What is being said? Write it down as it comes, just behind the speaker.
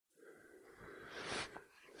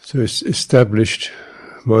So it's established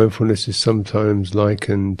mindfulness is sometimes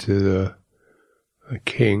likened to a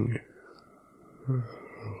king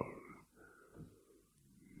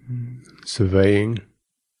surveying,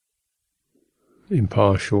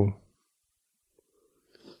 impartial,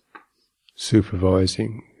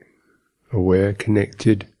 supervising, aware,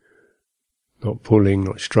 connected, not pulling,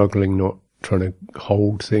 not struggling, not trying to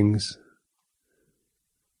hold things,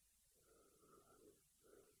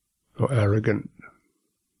 not arrogant,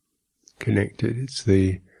 connected. It's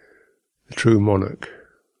the true monarch,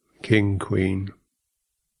 king, queen,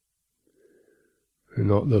 and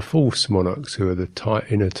not the false monarchs who are the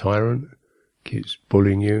inner tyrant, keeps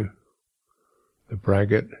bullying you, the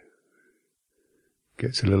braggart,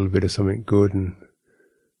 gets a little bit of something good and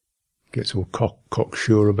gets all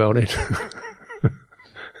cocksure about it.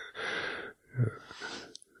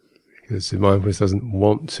 Because the mindfulness doesn't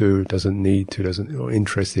want to, doesn't need to, not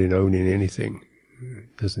interested in owning anything,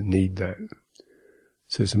 doesn't need that.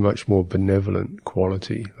 So it's a much more benevolent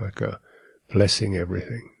quality, like a blessing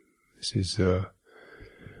everything. This is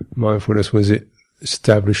mindfulness when it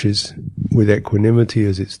establishes with equanimity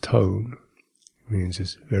as its tone. It means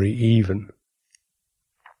it's very even.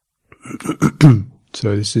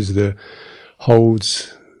 So this is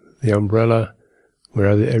holds the umbrella where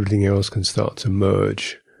everything else can start to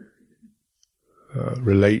merge,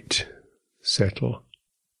 relate, settle.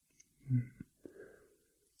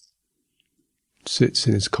 Sits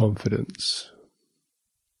in its confidence.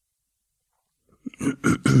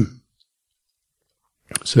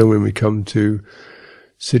 So when we come to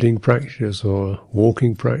sitting practice or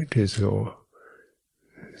walking practice or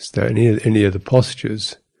any of the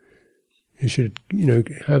postures, you should,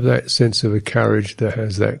 have that sense of a carriage that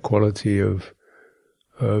has that quality of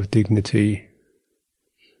dignity,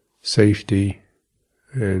 safety,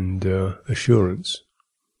 and assurance.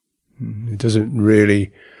 It doesn't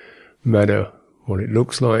really matter what it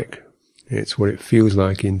looks like, it's what it feels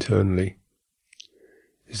like internally.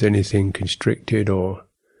 Is anything constricted or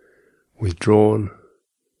withdrawn?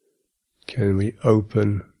 Can we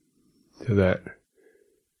open to that?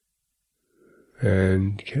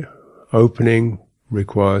 And opening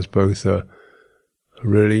requires both a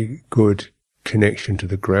really good connection to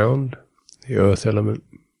the ground, the earth element,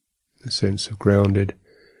 the sense of grounded,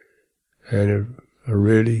 and a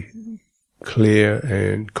really clear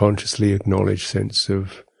and consciously acknowledged sense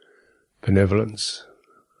of benevolence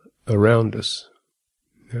around us.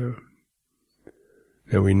 Now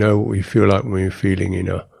we know what we feel like when we're feeling in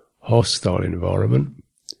a hostile environment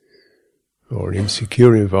or an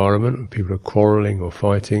insecure environment when people are quarrelling or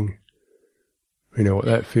fighting. We know what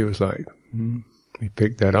that feels like. We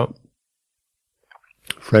pick that up.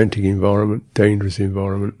 Frantic environment, dangerous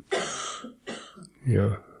environment.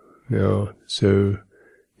 Now, so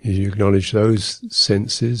as you acknowledge those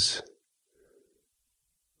senses,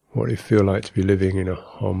 what it feel like to be living in a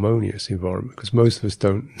harmonious environment, because most of us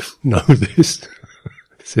don't know this,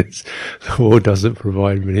 since the war doesn't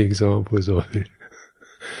provide many examples of it.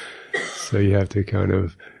 So you have to kind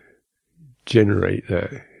of generate that,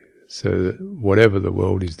 so that whatever the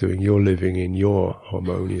world is doing, you're living in your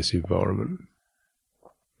harmonious environment.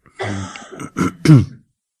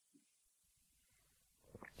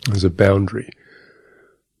 There's a boundary.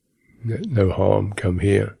 No harm come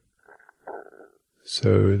here.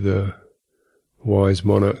 So the wise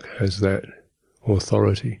monarch has that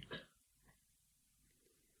authority.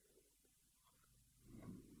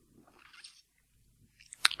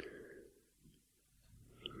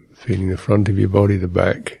 Feeling the front of your body, the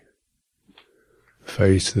back, the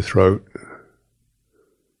face, the throat,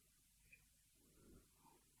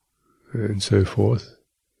 and so forth.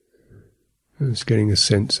 And it's getting a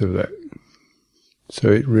sense of that. So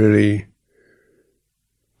it really,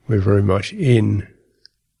 we're very much in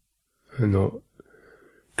and not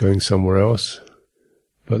going somewhere else.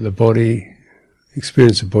 But the body,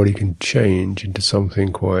 experience of body can change into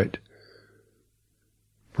something quite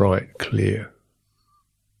bright, clear.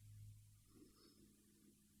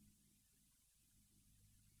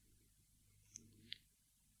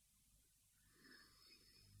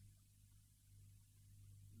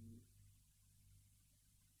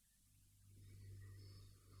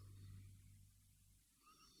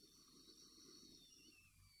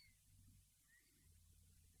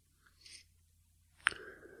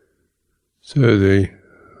 So the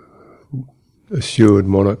assured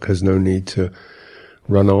monarch has no need to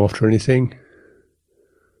run after anything,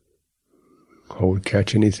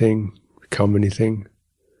 catch anything, become anything.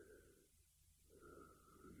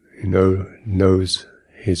 He knows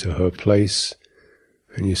his or her place,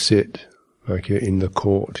 and you sit like you're in the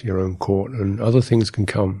court, your own court, and other things can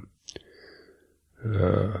come.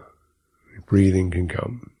 breathing can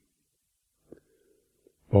come,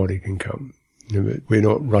 body can come. We're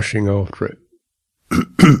not rushing after it.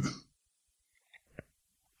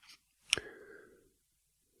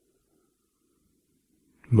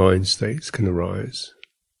 Mind states can arise.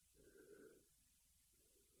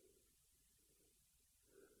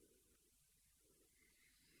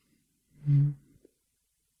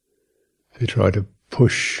 If you try to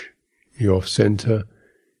push you off center,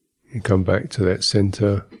 you come back to that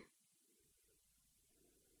center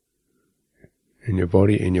in your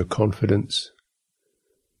body, in your confidence.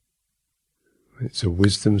 It's a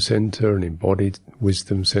wisdom center, an embodied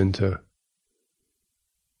wisdom center.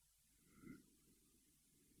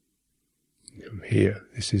 I'm here,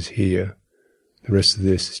 this is here. The rest of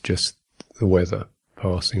this is just the weather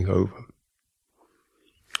passing over.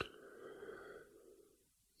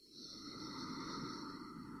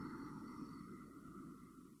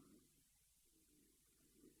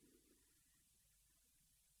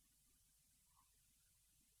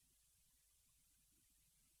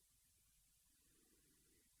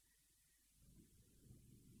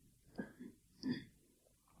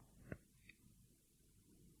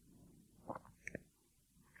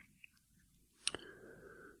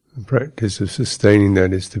 The practice of sustaining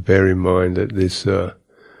that is to bear in mind that this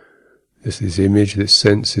image, this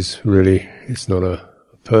sense is really, it's not a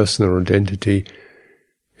personal identity.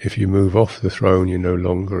 If you move off the throne, you're no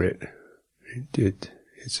longer it.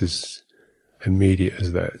 It's as immediate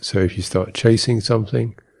as that. So if you start chasing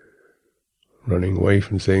something, running away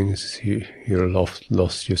from things, you're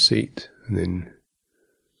lost your seat. And then,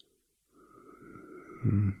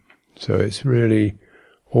 so it's really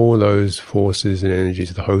all those forces and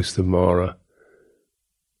energies, the host of Mara,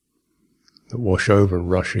 that wash over and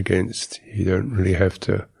rush against. You don't really have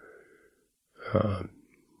to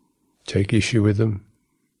take issue with them.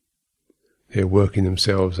 They're working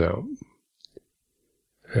themselves out.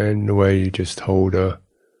 And in a way you just hold a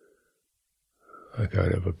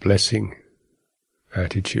kind of a blessing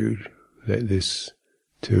attitude. Let this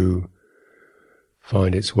too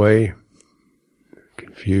find its way.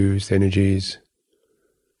 Confused energies,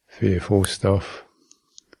 fearful stuff,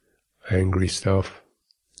 angry stuff,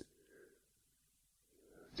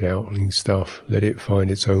 doubting stuff, let it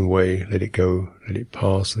find its own way, let it go, let it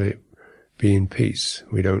pass, let it be in peace.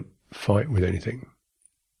 We don't fight with anything.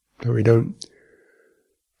 We don't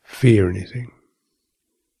fear anything.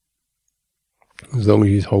 As long as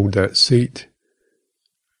you hold that seat,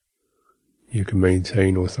 you can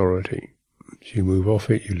maintain authority. If you move off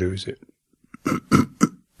it, you lose it.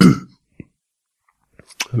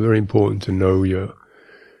 Very important to know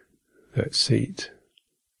that seat.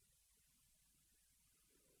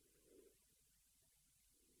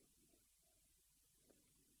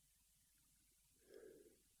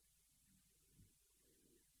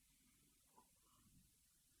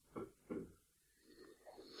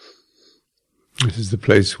 This is the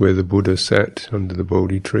place where the Buddha sat under the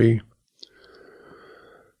Bodhi tree.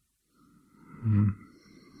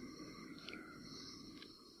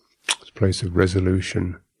 It's a place of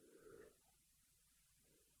resolution.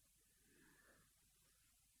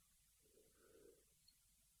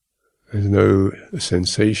 There's no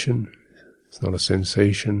sensation. It's not a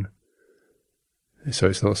sensation. So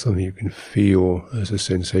it's not something you can feel as a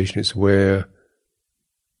sensation. It's where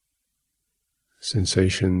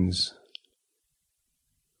sensations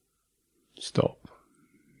stop.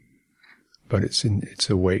 But it's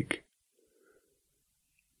awake.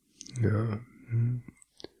 Yeah.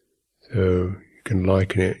 So you can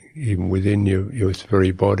liken it even within your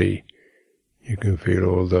very body. You can feel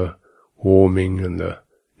all the warming and the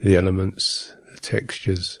elements, the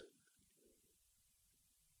textures,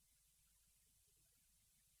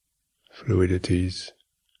 fluidities,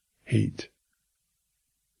 heat.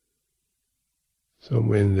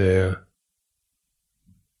 Somewhere in there,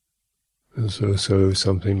 there's also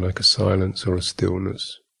something like a silence or a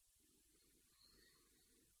stillness.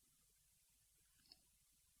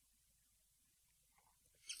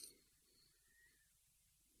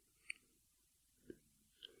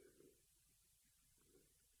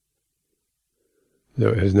 Though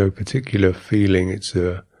it has no particular feeling, there's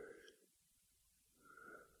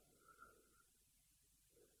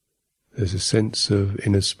a sense of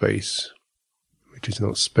inner space, which is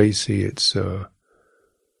not spacey, it's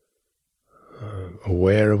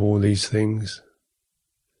aware of all these things.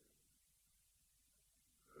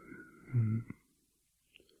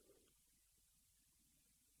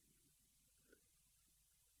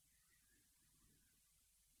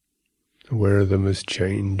 Aware of them as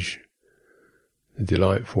change, the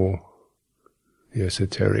delightful, the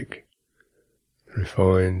esoteric, the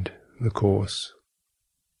refined, the coarse.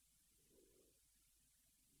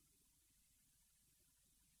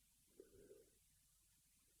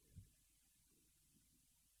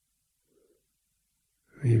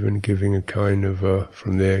 even giving a kind of,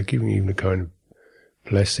 from there, giving even a kind of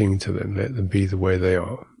blessing to them, let them be the way they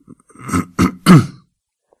are.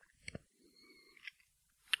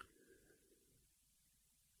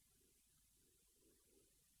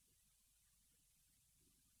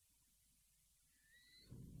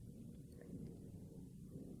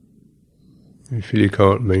 If you feel you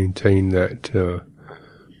can't maintain that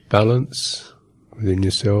balance within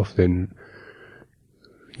yourself, then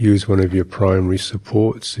use one of your primary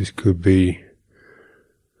supports. This could be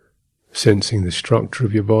sensing the structure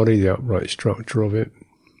of your body, the upright structure of it.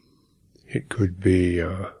 It could be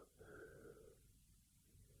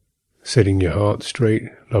setting your heart straight,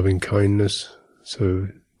 loving kindness. So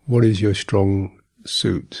what is your strong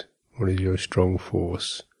suit? What is your strong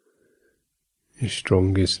force? Your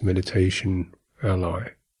strongest meditation ally?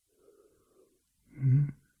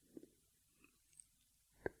 And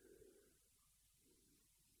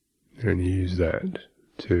use that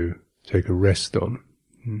to take a rest on.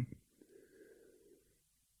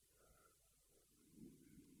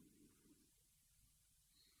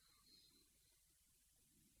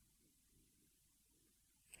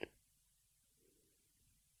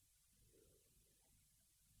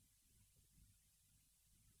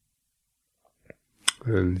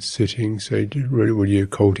 And sitting, so really when you're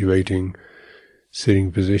cultivating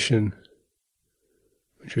sitting position,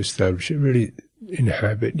 which you establish it, really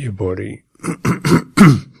inhabit your body.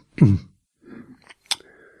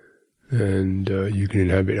 And you can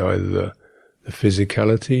inhabit either the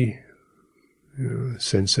physicality,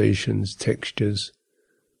 sensations, textures,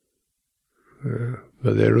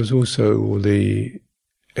 but there is also all the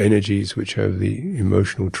energies which have the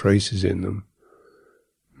emotional traces in them.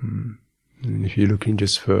 And if you're looking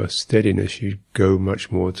just for steadiness, you go much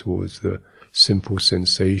more towards the simple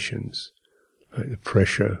sensations, like the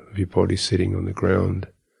pressure of your body sitting on the ground,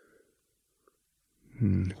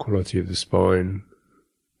 the quality of the spine,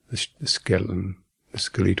 the skeleton, the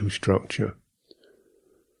skeletal structure.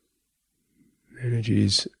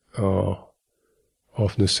 Energies are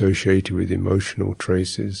often associated with emotional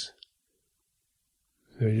traces.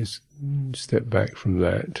 So just step back from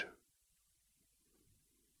that.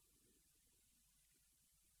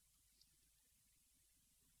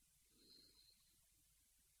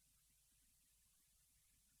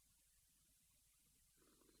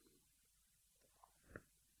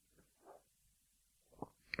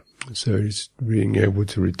 So it's being able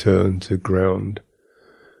to return to ground.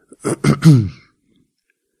 And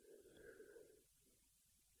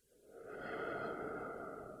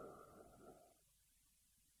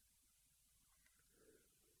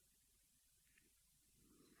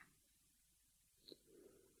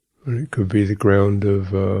it could be the ground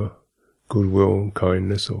of goodwill,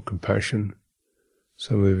 kindness, or compassion.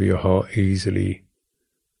 Some of your heart can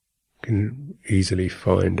easily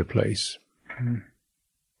find a place.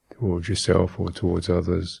 Towards yourself or towards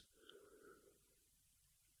others.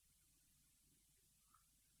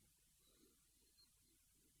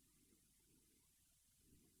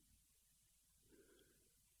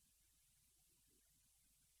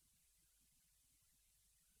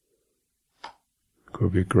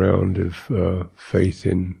 Could be a ground of faith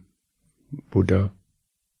in Buddha,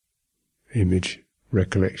 image,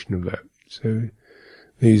 recollection of that. So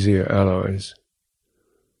these are your allies,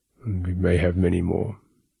 and we may have many more.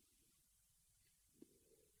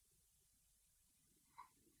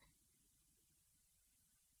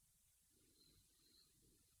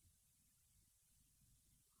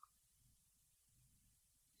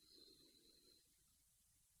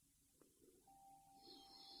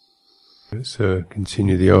 Let's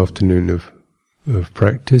continue the afternoon of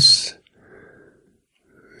practice.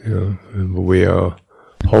 We are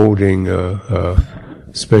holding a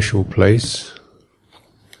special place,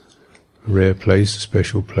 a rare place, a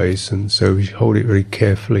special place, and so we hold it very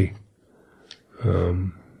carefully.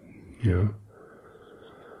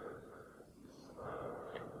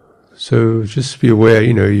 So just be aware,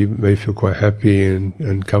 you may feel quite happy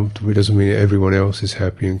and comfortable. It doesn't mean that everyone else is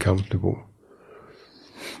happy and comfortable.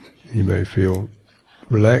 You may feel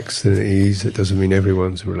relaxed and at ease. That doesn't mean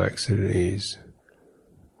everyone's relaxed and at ease.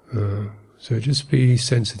 So just be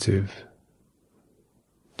sensitive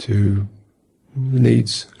to the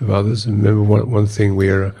needs of others. And remember, one thing we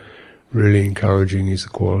are really encouraging is the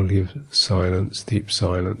quality of silence, deep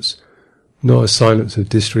silence. Not a silence of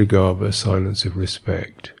disregard, but a silence of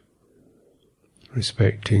respect.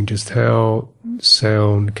 Respecting just how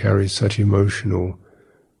sound carries such emotional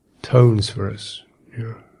tones for us.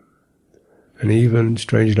 And even,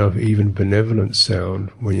 strange enough, even benevolent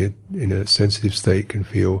sound, when you're in a sensitive state, can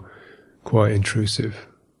feel quite intrusive.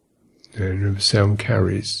 And sound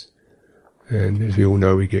carries. And as we all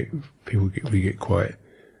know, we get quite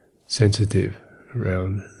sensitive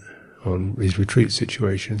around on these retreat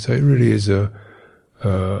situations. So it really is a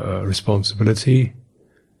responsibility,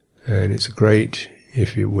 and it's great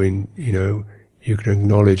if you you can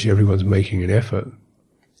acknowledge everyone's making an effort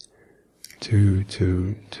to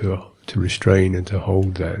restrain and to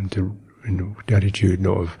hold that, and to in the attitude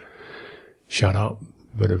not of shut up,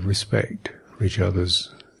 but of respect for each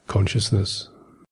other's consciousness.